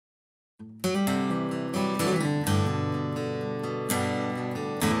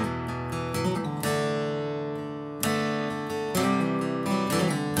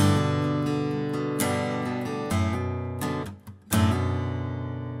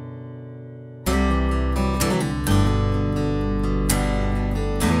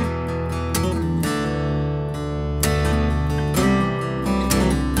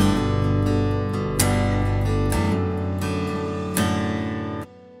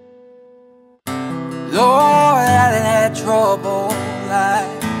Lord, I done had trouble like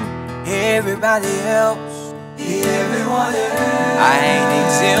everybody else. Everyone else. I ain't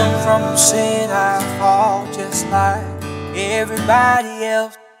exempt from sin, I fall just like everybody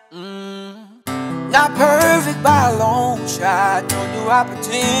else. Not perfect by a long shot, nor do I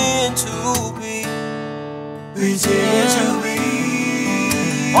pretend to be.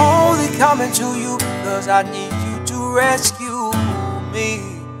 Only coming to you because I need you to rescue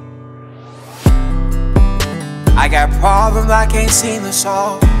me. I got problems I can't seem to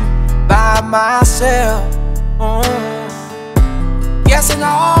solve by myself. Yes, and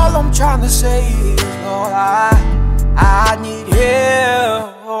all I'm trying to say is, Lord, I need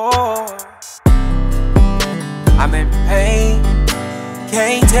help. I'm in pain,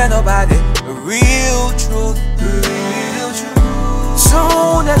 can't tell nobody the real truth.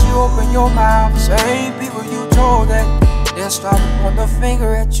 Soon as you open your mouth, same people you told that they'll start to point the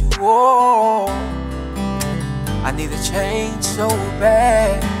finger at you. Oh, I need a change so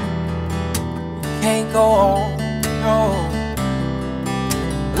bad, can't go on, no.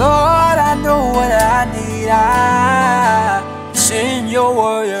 Lord, I know what I need. I send your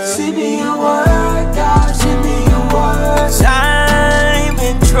word. Send me your word, God, send me your word. I'm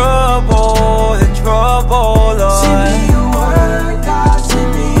in trouble, Lord. Send me your word, God,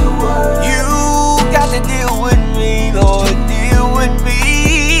 send me your word. You got to deal with me, Lord, deal with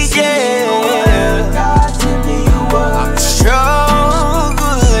me, send me your word, God, send me your word. I'm struggling.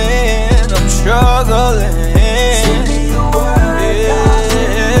 Send me your word, God, send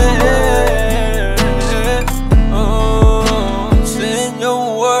me your word. Oh, send your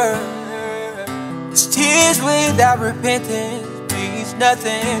word. It's tears without repentance means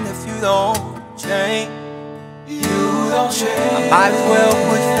nothing if you don't change. I might as well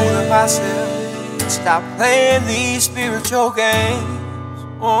quit fooling myself and stop playing these spiritual games.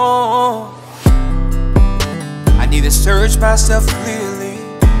 Oh, I need to search myself clearly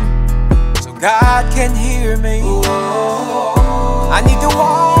so God can hear me. I need to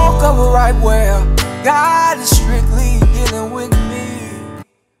walk upright where God is strictly dealing with me.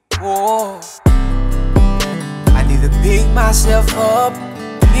 Oh, I need to pick myself up,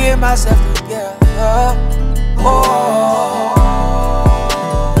 get myself together. Oh,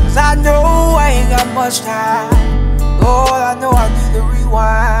 'cause I know I ain't got much time. Lord, I know I need to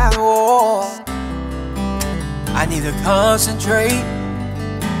rewind. Oh, I need to concentrate.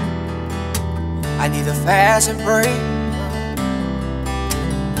 I need to fast and pray.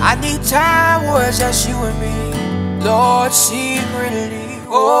 I need time where it's just you and me, Lord, secretly.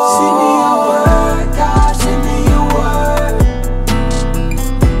 Oh, send me your word.